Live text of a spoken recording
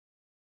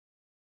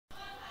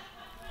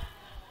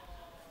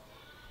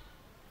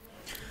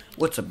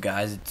What's up,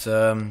 guys? It's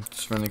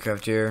Friendly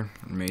Craft here,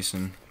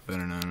 Mason,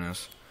 better known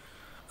as.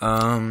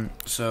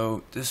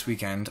 So this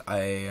weekend,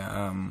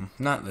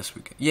 not this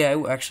weekend.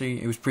 Yeah,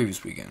 actually, it was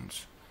previous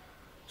weekends.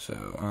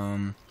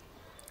 So,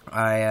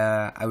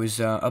 I was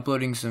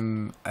uploading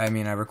some. I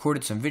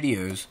recorded some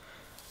videos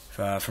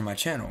for my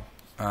channel.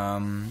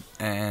 And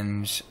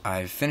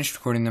I finished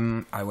recording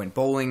them. I went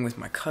bowling with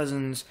my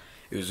cousins.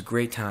 It was a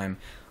great time.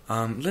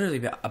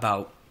 Literally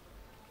about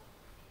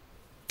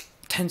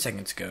 10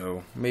 seconds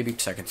ago, maybe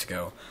seconds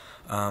ago,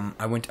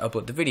 I went to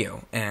upload the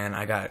video, and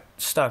I got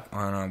stuck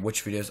on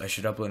which videos I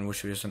should upload and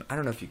which videos, and I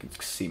don't know if you can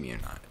see me or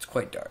not. It's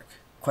quite dark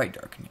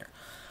in here.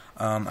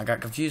 I got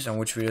confused on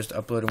which videos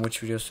to upload and which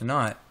videos to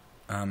not.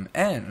 And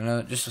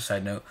just a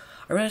side note,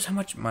 I realized how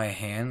much my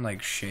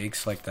hand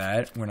shakes like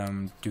that when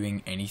I'm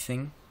doing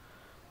anything,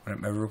 when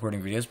I'm ever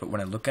recording videos. But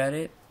when I look at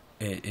it,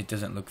 it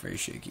doesn't look very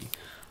shaky.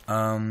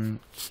 I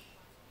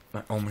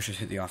almost just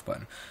hit the off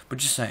button. But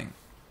just saying.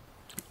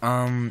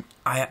 I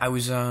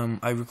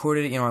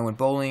recorded it, I went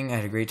bowling, I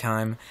had a great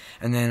time,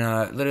 and then,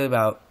 literally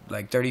about,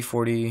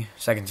 30-40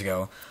 seconds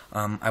ago,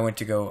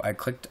 I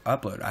clicked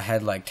upload. I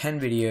had,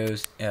 10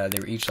 videos, they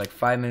were each,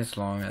 5 minutes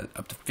long,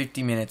 up to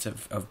 50 minutes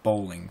of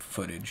bowling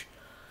footage,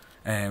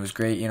 and it was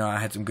great, I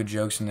had some good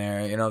jokes in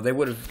there, they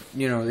would've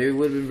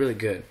been really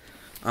good,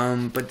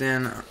 but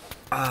then,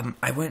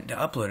 I went to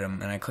upload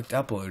them, and I clicked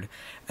upload,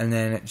 and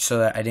then so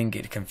that I didn't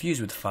get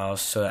confused with the files,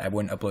 so that I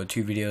wouldn't upload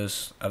two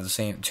of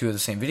the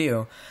same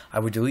video, I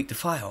would delete the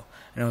file,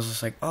 and I was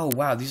just like, oh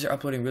wow, these are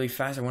uploading really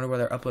fast. I wonder why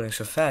they're uploading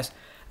so fast.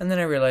 And then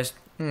I realized,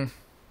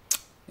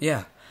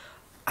 yeah,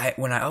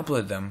 when I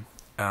uploaded them,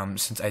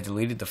 since I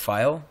deleted the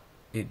file,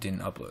 it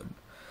didn't upload,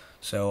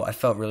 so I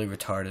felt really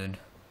retarded.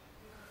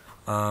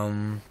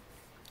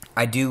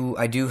 I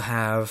do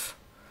have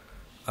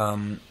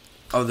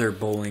other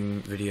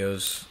bowling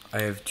videos.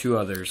 I have two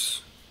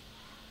others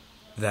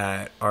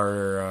that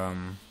are,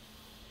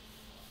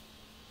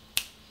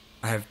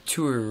 I have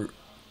I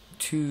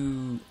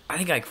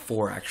think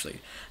four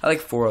actually. I like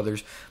four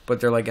others,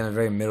 but they're in the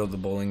very middle of the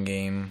bowling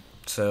game,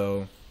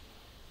 so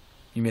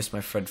you missed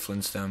my Fred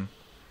Flintstone.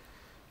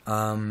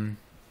 Yeah,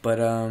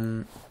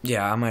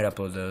 I might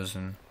upload those,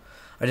 and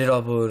I did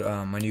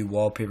upload my new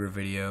wallpaper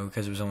video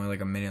because it was only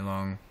a minute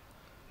long.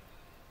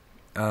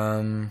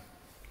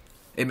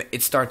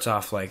 It starts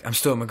off I'm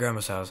still at my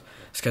grandma's house.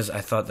 It's because I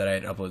thought that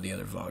I'd upload the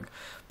other vlog.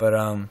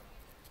 But,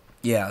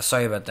 yeah,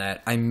 sorry about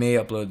that. I may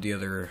upload the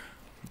other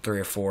 3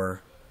 or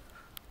 4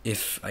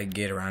 if I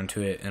get around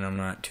to it and I'm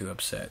not too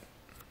upset.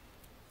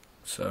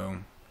 So,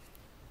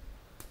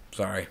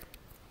 sorry.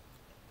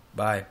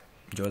 Bye.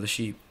 Enjoy the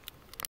sheep.